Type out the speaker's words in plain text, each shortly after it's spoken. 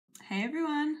Hey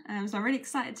everyone, so I'm really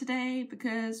excited today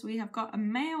because we have got a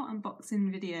mail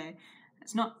unboxing video.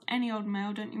 It's not any old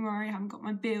mail, don't you worry, I haven't got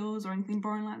my bills or anything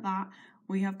boring like that.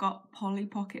 We have got Polly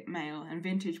Pocket mail and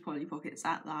vintage Polly Pockets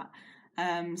at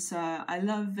that. So I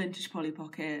love vintage Polly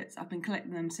Pockets. I've been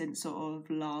collecting them since sort of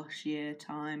last year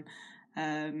time,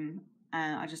 and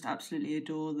I just absolutely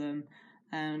adore them.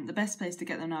 The best place to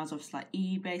get them now is obviously like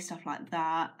eBay, stuff like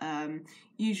that.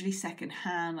 Usually second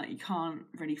hand, like you can't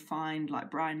really find like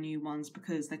brand new ones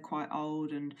because they're quite old,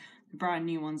 and the brand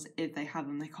new ones, if they have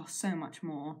them, they cost so much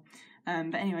more.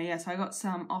 But anyway, yeah, so I got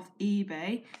some off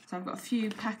eBay. So I've got a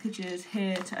few packages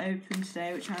here to open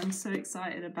today, which I'm so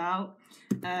excited about.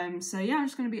 So yeah, I'm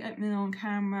just going to be opening on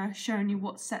camera, showing you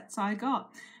what sets I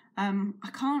got. I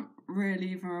can't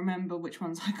really even remember which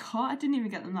ones I got. I didn't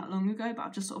even get them that long ago, but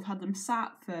I've just sort of had them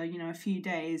sat for, you know, a few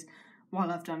days while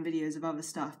I've done videos of other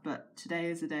stuff. But today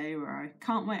is a day where I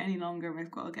can't wait any longer and we've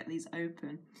got to get these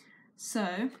open.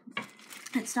 So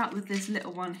let's start with this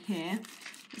little one here.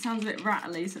 It sounds a bit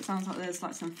rattly, so it sounds like there's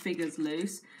like some figures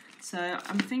loose. So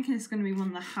I'm thinking it's going to be one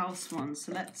of the house ones.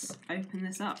 So let's open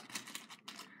this up.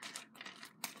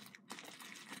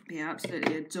 Yeah,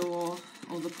 absolutely adore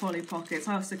all the Polly Pockets.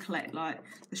 I also collect like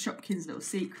the Shopkins Little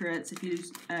Secrets. If you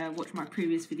watch my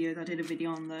previous videos, I did a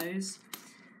video on those.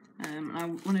 And I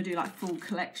want to do like full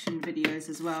collection videos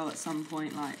as well at some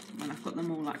point, like when I've got them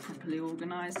all like properly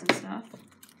organised and stuff.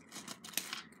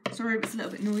 Sorry if it's a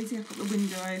little bit noisy, I've got the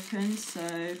window open, so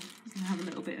you can have a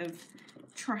little bit of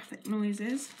traffic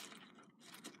noises.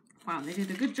 Wow, they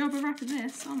did a good job of wrapping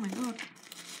this, oh my god.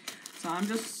 So I'm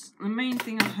just, the main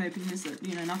thing I'm hoping is that,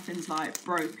 you know, nothing's like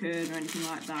broken or anything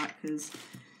like that, because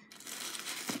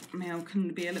mail can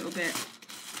be a little bit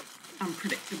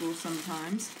unpredictable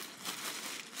sometimes.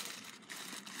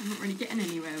 I'm not really getting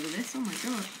anywhere with this, oh my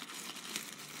god.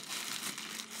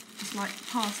 It's like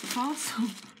pass the parcel.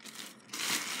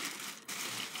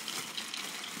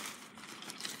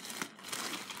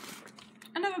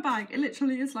 Another bag, it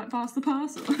literally is like pass the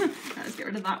parcel. Let's get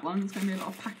rid of that one, there's going to be a lot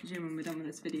of packaging when we're done with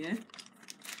this video.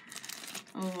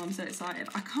 Oh, I'm so excited.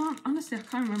 Honestly, I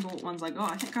can't remember what ones I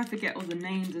got. I think I forget all the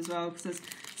names as well because there's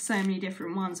so many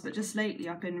different ones. But just lately,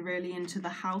 I've been really into the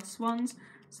house ones.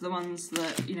 So the ones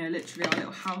that, you know, literally are a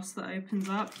little house that opens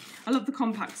up. I love the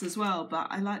compacts as well, but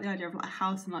I like the idea of like a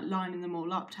house and like lining them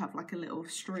all up to have like a little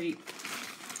street.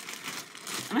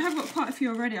 And I have got quite a few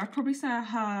already. I'd probably say I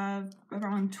have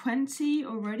around 20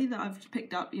 already that I've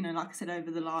picked up, you know, like I said, over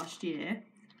the last year.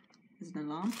 There's an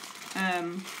alarm.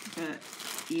 But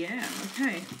yeah,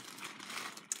 okay.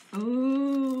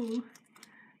 Oh,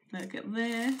 look at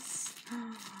this.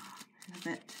 Love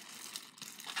it.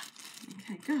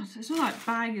 Okay, God, it's all like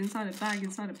bag inside a bag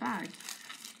inside a bag.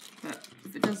 But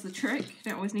if it does the trick, you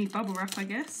don't always need bubble wrap, I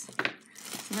guess.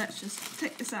 So let's just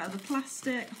take this out of the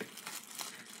plastic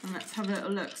and let's have a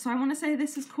little look. So I want to say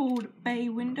this is called Bay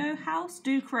Window House.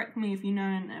 Do correct me if you know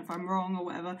and if I'm wrong or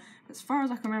whatever. But as far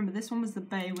as I can remember, this one was the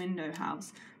Bay Window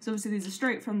House. So obviously these are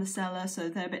straight from the seller, so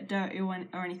they're a bit dirty or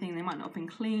anything. They might not have been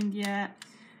cleaned yet.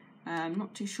 I'm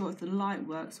not too sure if the light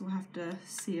works, so we'll have to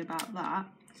see about that.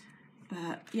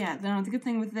 But yeah, the good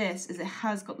thing with this is it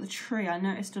has got the tree. I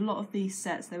noticed a lot of these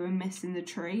sets, they were missing the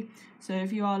tree. So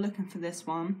if you are looking for this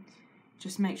one,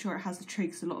 just make sure it has the tree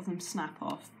because a lot of them snap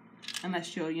off.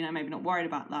 Unless you're, you know, maybe not worried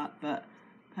about that, but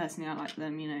personally I like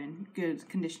them, you know, in good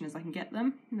condition as I can get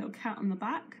them. A little cat on the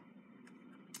back.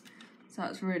 So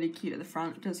that's really cute at the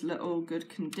front. It does look all good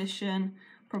condition.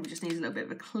 Probably just needs a little bit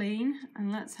of a clean.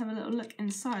 And let's have a little look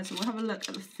inside. So we'll have a look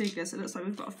at the figures. So it looks like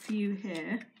we've got a few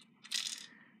here.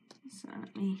 So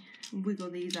let me wiggle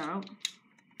these out.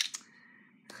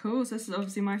 Cool, so this is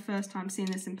obviously my first time seeing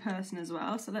this in person as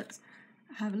well. So let's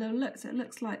have a little look. So it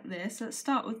looks like this. So let's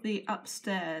start with the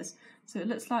upstairs. So it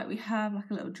looks like we have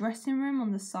like a little dressing room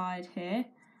on the side here,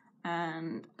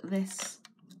 and this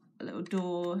little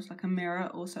door, it's like a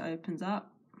mirror, also opens up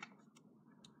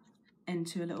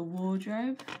into a little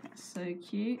wardrobe. That's so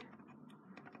cute.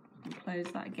 And close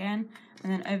that again.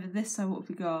 And then over this side, what have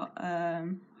we got? I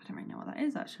don't really know what that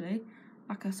is actually.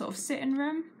 Like a sort of sitting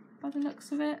room by the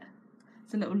looks of it.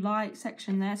 It's a little light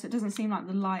section there, so it doesn't seem like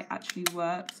the light actually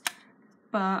works.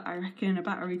 But I reckon a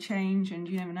battery change and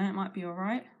you never know, it might be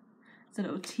alright. There's a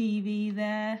little TV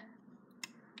there.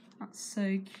 That's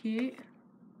so cute.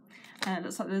 And it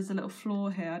looks like there's a little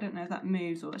floor here. I don't know if that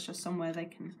moves or it's just somewhere they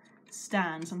can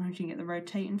stand. Sometimes you can get the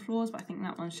rotating floors, but I think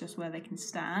that one's just where they can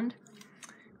stand.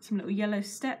 Some little yellow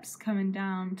steps coming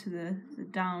down to the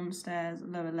downstairs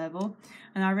lower level.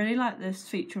 And I really like this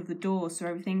feature of the door, so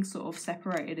everything's sort of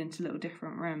separated into little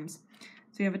different rooms.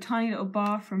 So you have a tiny little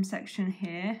bathroom section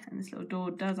here, and this little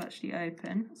door does actually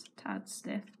open. It's a tad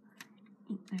stiff.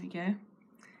 There we go.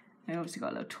 We've obviously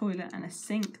got a little toilet and a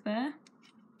sink there.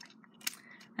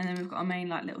 And then we've got a main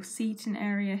like little seating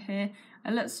area here.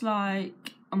 It looks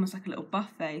like almost like a little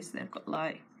buffet, so they've got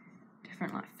like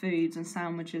different like foods and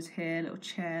sandwiches here, a little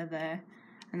chair there.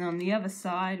 And then on the other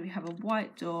side we have a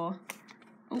white door,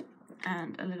 oh,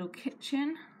 and a little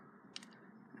kitchen.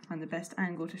 I find the best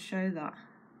angle to show that.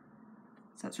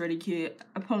 So that's really cute.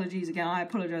 Apologies again, I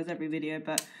apologise every video,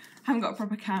 but I haven't got a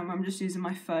proper camera, I'm just using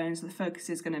my phone, so the focus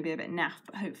is going to be a bit naff,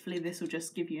 but hopefully this will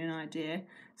just give you an idea.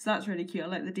 So that's really cute. I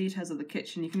like the details of the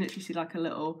kitchen. You can literally see like a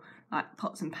little like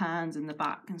pots and pans in the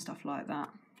back and stuff like that.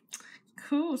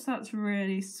 Cool, so that's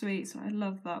really sweet. So I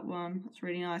love that one. That's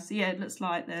really nice. So yeah, it looks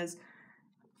like there's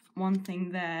one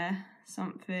thing there,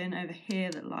 something over here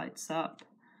that lights up.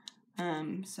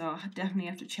 So I definitely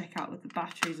have to check out with the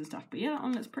batteries and stuff. But yeah, that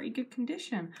one looks pretty good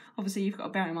condition. Obviously, you've got to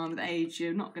bear in mind with age,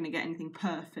 you're not going to get anything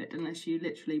perfect unless you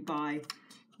literally buy,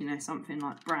 you know, something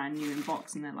like brand new in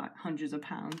box and they're like hundreds of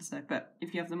pounds. So, but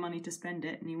if you have the money to spend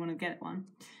it and you want to get one,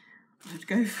 I'd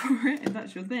go for it if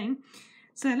that's your thing.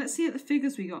 So let's see at the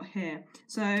figures we got here.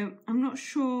 So I'm not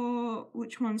sure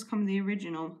which ones come the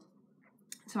original.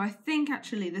 So I think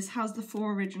actually this has the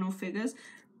 4 original figures,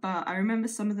 but I remember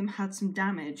some of them had some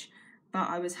damage. But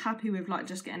I was happy with like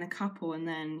just getting a couple and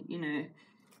then, you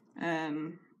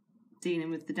know, dealing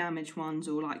with the damaged ones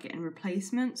or like getting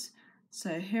replacements.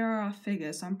 So here are our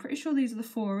figures. So I'm pretty sure these are the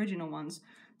 4 original ones.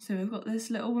 So we've got this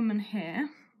little woman here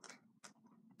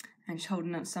and she's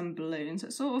holding up some balloons.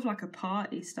 It's sort of like a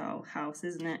party style house,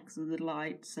 isn't it? Because of the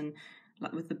lights and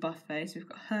like with the buffet. So we've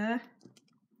got her.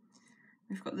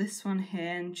 We've got this one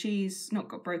here and she's not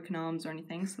got broken arms or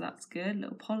anything, so that's good.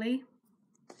 Little Polly.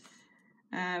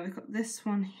 We've got this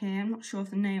one here. I'm not sure of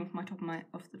the name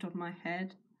off the top of my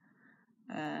head.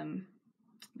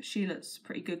 But she looks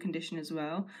pretty good condition as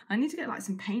well. I need to get like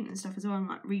some paint and stuff as well and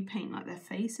like repaint like their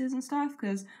faces and stuff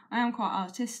because I am quite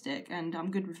artistic and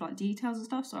I'm good with like details and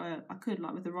stuff, so I could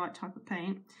like with the right type of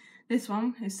paint. This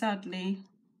one is sadly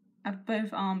have both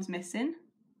arms missing,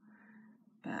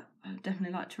 but I'd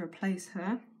definitely like to replace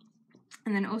her.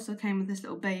 And then it also came with this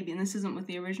little baby, and this isn't with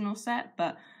the original set,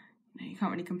 but you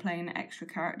can't really complain at extra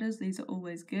characters. These are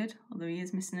always good, although he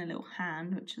is missing a little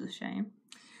hand, which is a shame.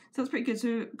 So that's pretty good. So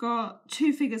we've got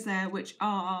 2 figures there which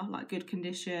are like good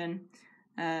condition,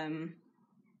 and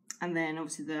then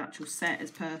obviously the actual set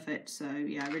is perfect. So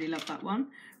yeah, I really love that one.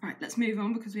 Right, let's move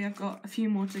on because we have got a few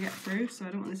more to get through, so I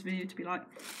don't want this video to be like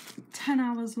 10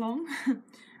 hours long.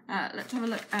 Let's have a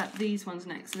look at these ones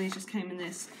next. So these just came in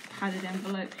this padded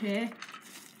envelope here.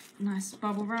 Nice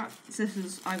bubble wrap. So this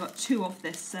is, I got 2 off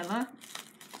this seller.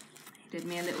 He did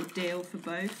me a little deal for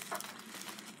both.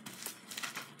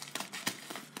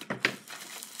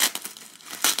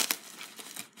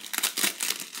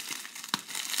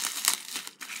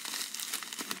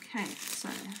 Okay, so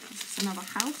this is another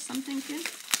house, I'm thinking.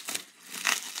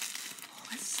 Oh,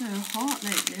 it's so hot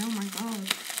lately, oh my god.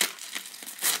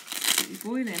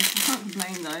 Boiling. I can't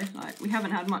complain though, like we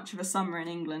haven't had much of a summer in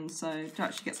England, so to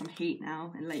actually get some heat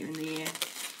now and later in the year,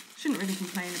 shouldn't really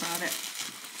complain about it.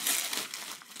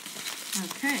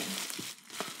 Okay,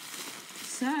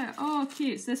 so, oh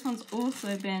cute, so this one's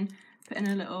also been put in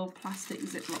a little plastic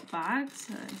Ziploc bag,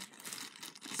 so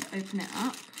let's open it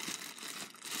up.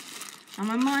 And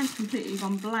my mind's completely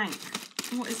gone blank.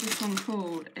 What is this one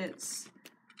called? It's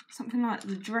something like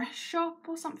the dress shop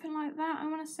or something like that, I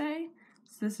want to say.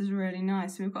 So this is really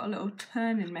nice. So we've got a little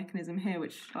turning mechanism here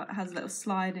which has little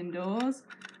sliding doors.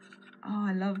 Oh,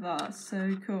 I love that.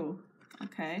 So cool.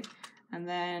 Okay, and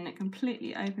then it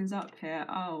completely opens up here.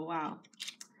 Oh wow.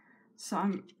 So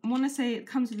I want to say it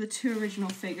comes with the 2 original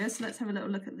figures. So let's have a little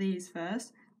look at these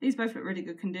first. These both look really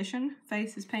good condition.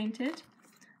 Face is painted.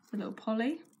 The little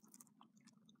Polly.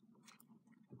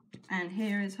 And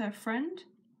here is her friend.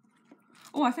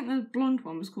 Oh, I think the blonde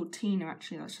one was called Tina,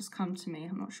 actually. That's just come to me.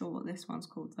 I'm not sure what this one's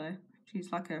called, though. She's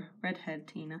like a redhead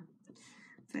Tina.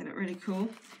 So they look really cool.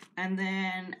 And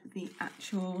then the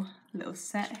actual little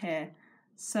set here.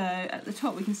 So at the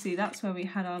top, we can see that's where we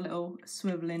had our little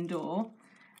swiveling door.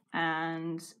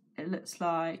 And it looks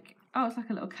like, oh, it's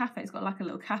like a little cafe. It's got like a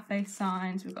little cafe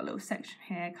sign. So we've got a little section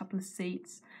here, a couple of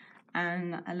seats,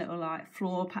 and a little like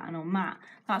floor pattern or mat.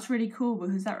 That's really cool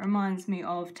because that reminds me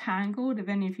of Tangled. If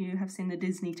any of you have seen the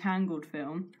Disney Tangled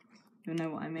film, you'll know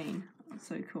what I mean. That's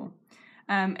so cool.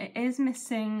 It is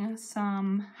missing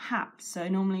some hats, so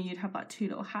normally you'd have like 2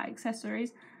 little hat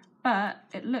accessories, but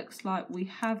it looks like we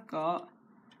have got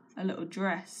a little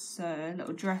dress, so a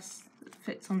little dress that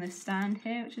fits on this stand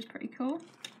here, which is pretty cool.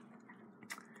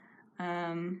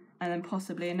 And then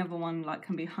possibly another one like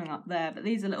can be hung up there, but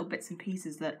these are little bits and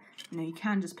pieces that, you know, you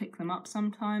can just pick them up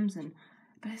sometimes and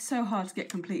But it's so hard to get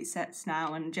complete sets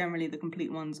now, and generally the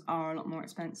complete ones are a lot more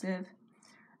expensive.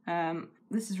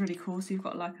 This is really cool. So you've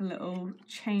got like a little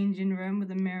changing room with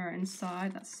a mirror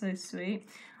inside. That's so sweet.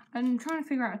 I'm trying to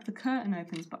figure out if the curtain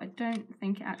opens, but I don't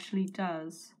think it actually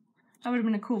does. That would have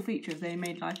been a cool feature if they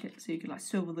made like it so you could like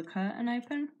swivel the curtain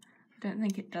open. I don't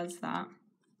think it does that.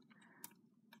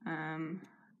 And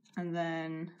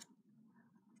then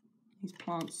these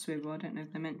plants swivel. I don't know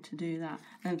if they're meant to do that.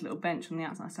 And there's a little bench on the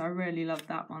outside. So I really love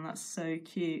that one. That's so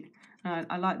cute. And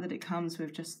I like that it comes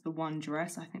with just the one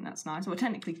dress. I think that's nice. Well,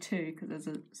 technically two, because there's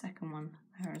a second one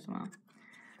there as well.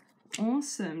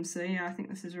 Awesome. So yeah, I think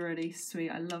this is really sweet.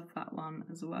 I love that one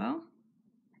as well.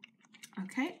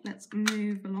 Okay, let's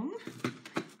move along.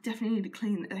 Definitely need to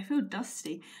clean. They feel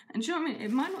dusty. And do you know what I mean?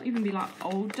 It might not even be like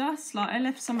old dust. Like I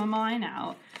left some of mine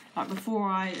out like before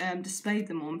I displayed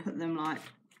them on, put them like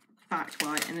backed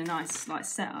right in a nice like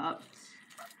setup.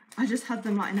 I just had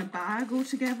them like in a bag all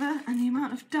together, and the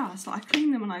amount of dust, like I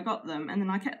cleaned them when I got them, and then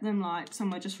I kept them like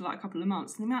somewhere just for like a couple of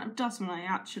months. And the amount of dust when I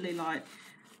actually like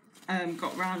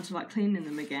got round to like cleaning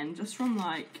them again, just from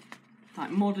like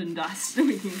modern dust,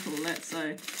 we can call it.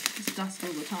 So just dust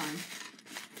all the time.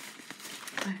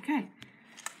 Okay,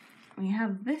 we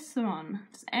have this one.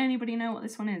 Does anybody know what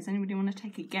this one is? Anybody want to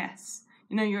take a guess?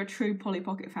 You know you're a true Polly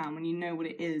Pocket fan when you know what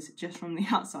it is just from the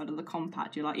outside of the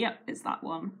compact. You're like, yep, it's that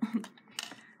one.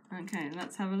 Okay,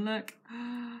 let's have a look.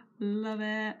 Love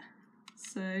it.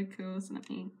 So cool. So let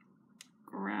me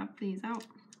grab these out.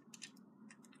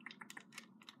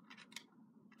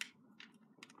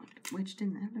 Wedged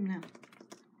in there, let me know.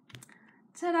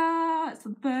 Ta-da! It's the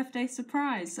birthday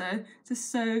surprise. So this is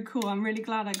so cool. I'm really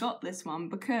glad I got this one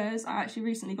because I actually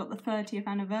recently got the 30th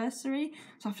anniversary.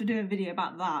 So I have to do a video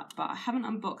about that. But I haven't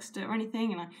unboxed it or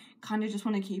anything, and I kind of just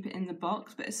want to keep it in the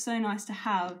box. But it's so nice to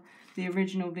have the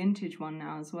original vintage one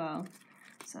now as well.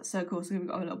 So that's so cool. So we've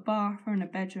got a little bathroom and a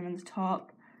bedroom in the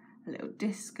top, a little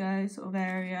disco sort of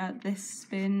area. This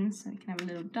spins so you can have a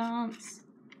little dance.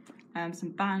 Some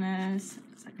banners.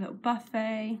 It's like a little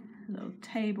buffet, a little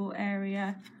table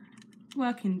area,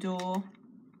 working door. Oh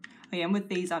yeah, and with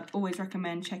these I'd always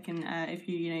recommend checking if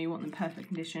you want them in perfect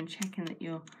condition, checking that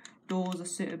your doors are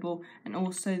suitable. And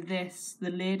also this, the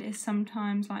lid is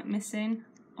sometimes like missing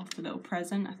off the little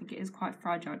present. I think it is quite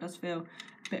fragile. It does feel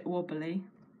a bit wobbly.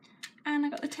 And I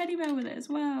got the teddy bear with it as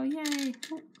well. Yay!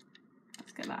 Oh,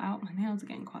 let's get that out. My nails are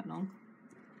getting quite long.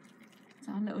 It's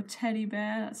our little teddy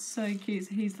bear. That's so cute.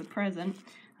 So he's the present.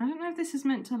 I don't know if this is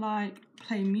meant to like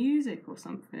play music or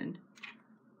something.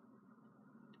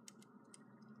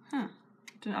 Huh.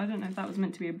 I don't know if that was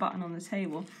meant to be a button on the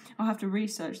table. I'll have to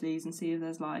research these and see if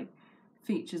there's like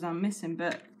features I'm missing,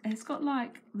 but it's got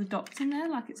like the dots in there,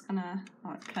 like it's gonna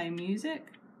like play music.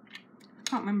 I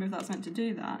can't remember if that's meant to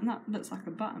do that, and that looks like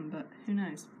a button, but who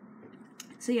knows.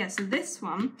 So yeah, so this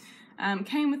one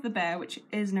came with the bear, which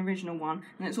is an original one,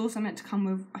 and it's also meant to come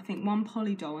with, I think, one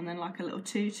Polly doll and then like a little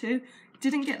tutu.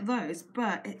 Didn't get those,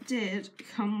 but it did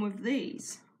come with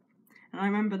these. And I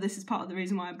remember this is part of the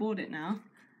reason why I bought it now.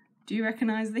 Do you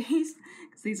recognise these?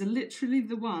 Because these are literally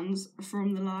the ones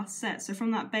from the last set. So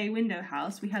from that bay window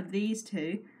house, we had these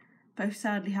two. Both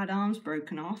sadly had arms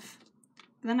broken off.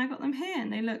 But then I got them here,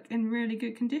 and they look in really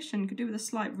good condition. Could do with a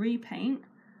slight repaint.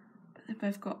 But they've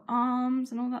both got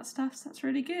arms and all that stuff, so that's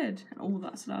really good. And all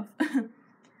that stuff.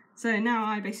 So now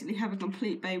I basically have a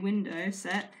complete bay window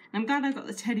set. And I'm glad I got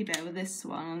the teddy bear with this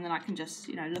one, and then I can just,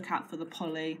 look out for the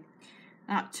Polly.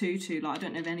 That tutu, like I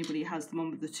don't know if anybody has the one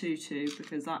with the tutu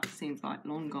because that seems like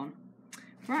long gone.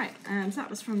 Right, so that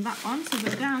was from that one. So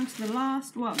we're down to the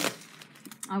last one.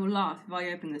 I will laugh if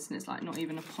I open this and it's like not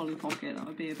even a Polly Pocket. That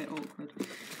would be a bit awkward.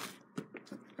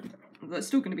 But it's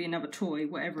still going to be another toy,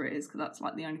 whatever it is, because that's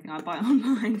like the only thing I buy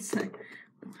online. So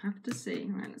we'll have to see.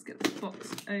 Right, let's get this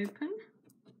box open.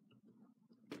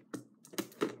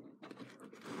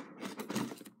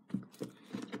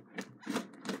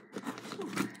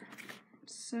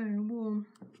 So warm.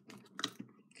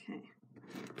 Okay.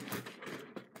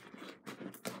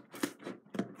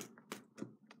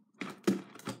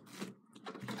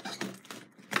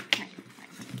 Okay,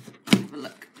 have a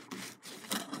look.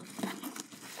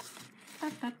 Da,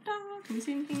 da, da. Can you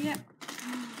see anything yet?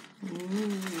 Ooh.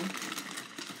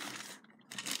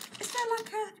 Is there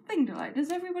like a thing to like, does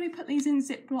everybody put these in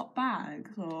Ziploc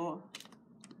bags, or?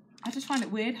 I just find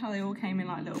it weird how they all came in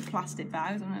like little plastic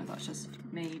bags. I don't know if that's just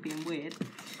me being weird.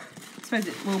 I suppose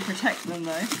it will protect them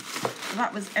though. So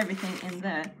that was everything in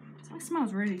there. So it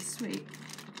smells really sweet.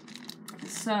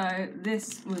 So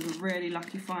this was a really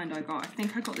lucky find I got. I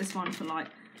think I got this one for like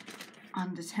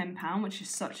under £10, which is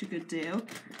such a good deal.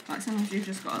 Like sometimes you've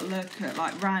just got to look at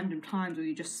like random times where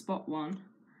you just spot one.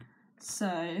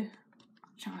 So,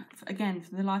 again,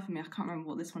 for the life of me, I can't remember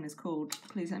what this one is called.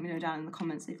 Please let me know down in the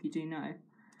comments if you do know.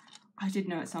 I did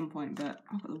know at some point, but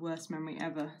I've got the worst memory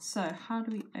ever. So, how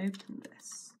do we open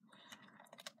this?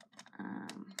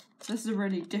 So this is a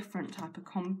really different type of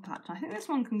compact. I think this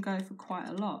one can go for quite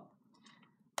a lot.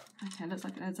 Okay, looks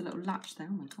like there's a little latch there.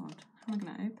 Oh my god, how am I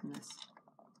going to open this?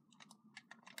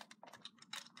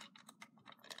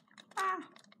 Ah!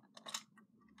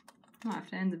 I might have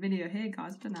to end the video here,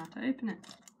 guys. I don't know how to open it.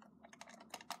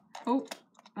 Oh,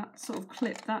 that sort of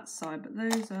clipped that side, but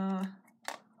those are...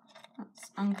 That's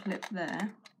unclipped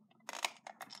there.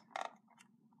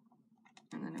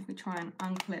 And then if we try and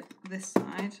unclip this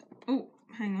side... Oh,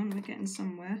 hang on, we're getting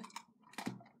somewhere.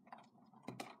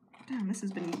 Damn, this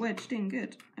has been wedged in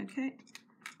good. Okay.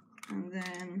 And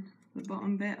then the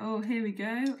bottom bit. Oh, here we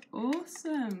go.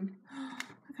 Awesome.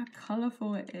 Look how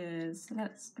colourful it is.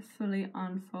 Let's fully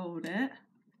unfold it.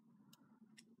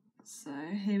 So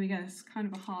here we go. It's kind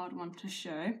of a hard one to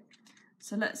show.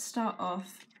 So let's start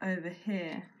off over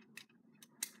here.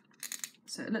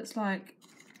 So it looks like,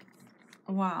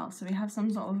 wow, so we have some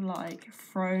sort of like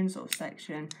throne sort of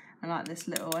section and like this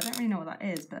little, I don't really know what that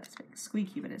is, but it's a bit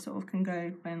squeaky, but it sort of can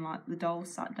go when like the doll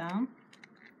sat down.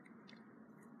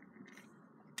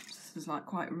 This is like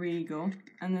quite regal.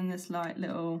 And then this like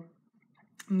little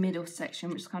middle section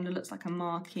which kind of looks like a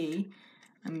marquee,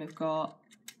 and we've got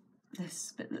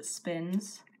this bit that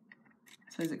spins.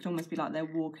 I suppose it could almost be like they're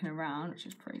walking around, which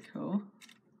is pretty cool.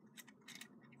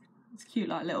 It's cute,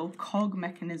 like little cog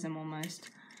mechanism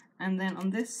almost. And then on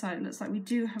this side it looks like we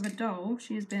do have a doll.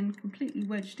 She has been completely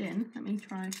wedged in. Let me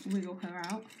try to wiggle her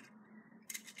out.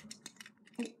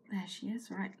 Oh, there she is.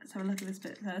 Right, let's have a look at this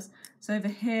bit first. So over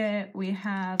here we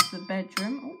have the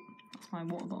bedroom. Oh, that's my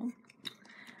water bottle.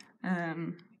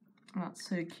 That's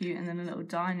so cute. And then a little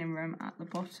dining room at the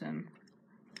bottom.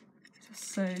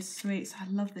 It's so sweet. So I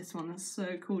love this one. That's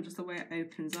so cool, just the way it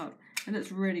opens up. It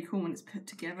looks really cool when it's put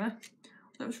together.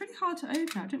 It was really hard to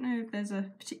open. I don't know if there's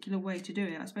a particular way to do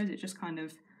it. I suppose it just kind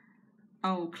of,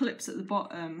 clips at the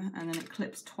bottom and then it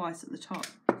clips twice at the top.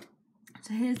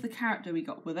 So here's the character we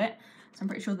got with it. So I'm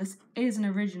pretty sure this is an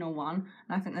original one.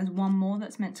 And I think there's one more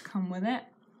that's meant to come with it.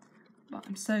 But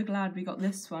I'm so glad we got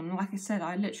this one. Like I said,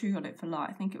 I literally got it for like,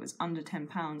 I think it was under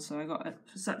 £10. So I got it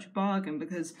for such a bargain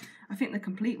because I think the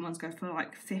complete ones go for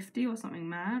like 50 or something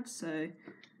mad. So,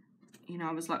 you know,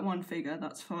 I was like, one figure,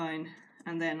 that's fine.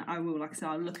 And then I will, like I said,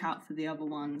 I'll look out for the other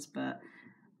ones, but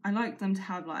I like them to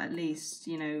have like at least,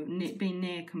 you know, be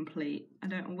near complete. I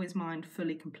don't always mind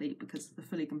fully complete because the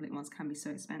fully complete ones can be so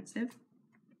expensive.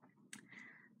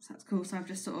 So that's cool. So I've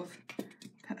just sort of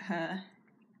put her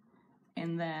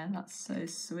in there. That's so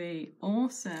sweet.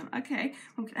 Awesome. Okay,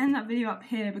 I'm going to end that video up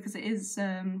here because it is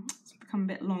it's become a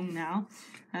bit long now.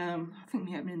 I think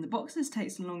me opening the boxes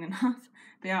takes long enough.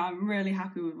 But yeah, I'm really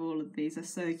happy with all of these. They're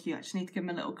so cute. I just need to give them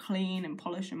a little clean and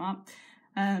polish them up.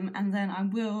 And then I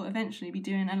will eventually be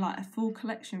doing a full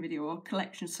collection video, or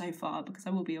collection so far, because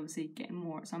I will be obviously getting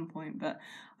more at some point. But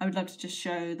I would love to just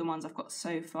show the ones I've got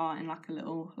so far in like a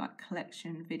little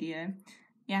collection video.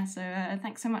 Yeah, so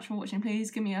thanks so much for watching. Please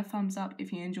give me a thumbs up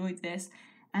if you enjoyed this,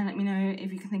 and let me know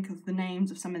if you can think of the names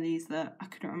of some of these that I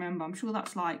couldn't remember. I'm sure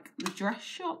that's like the dress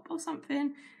shop or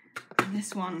something.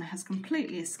 This one has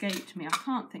completely escaped me. I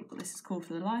can't think what this is called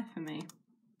for the life of me.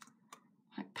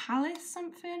 Like Palace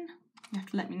something? You have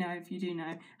to let me know if you do know,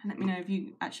 and let me know if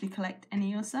you actually collect any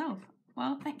yourself.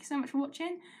 Well, thank you so much for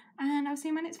watching, and I'll see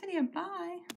you in my next video. Bye!